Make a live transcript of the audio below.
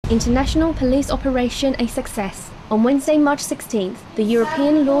International police operation a success. On Wednesday, March 16th, the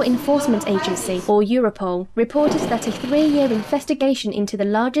European Law Enforcement Agency, or Europol, reported that a 3-year investigation into the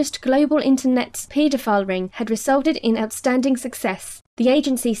largest global internet paedophile ring had resulted in outstanding success. The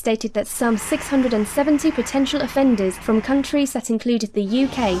agency stated that some 670 potential offenders from countries that included the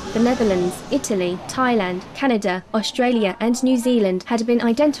UK, the Netherlands, Italy, Thailand, Canada, Australia and New Zealand had been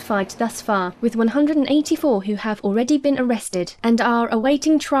identified thus far, with 184 who have already been arrested and are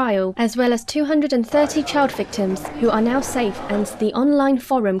awaiting trial, as well as 230 child victims who are now safe and the online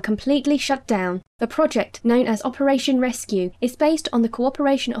forum completely shut down. The project, known as Operation Rescue, is based on the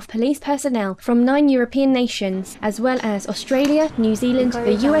cooperation of police personnel from 9 European nations, as well as Australia, New Zealand,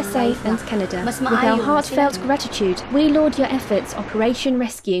 the USA and Canada. With our heartfelt gratitude, we laud your efforts, Operation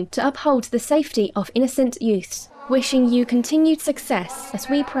Rescue, to uphold the safety of innocent youths. Wishing you continued success as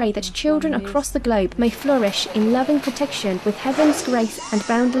we pray that children across the globe may flourish in loving protection with heaven's grace and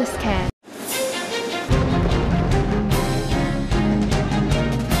boundless care.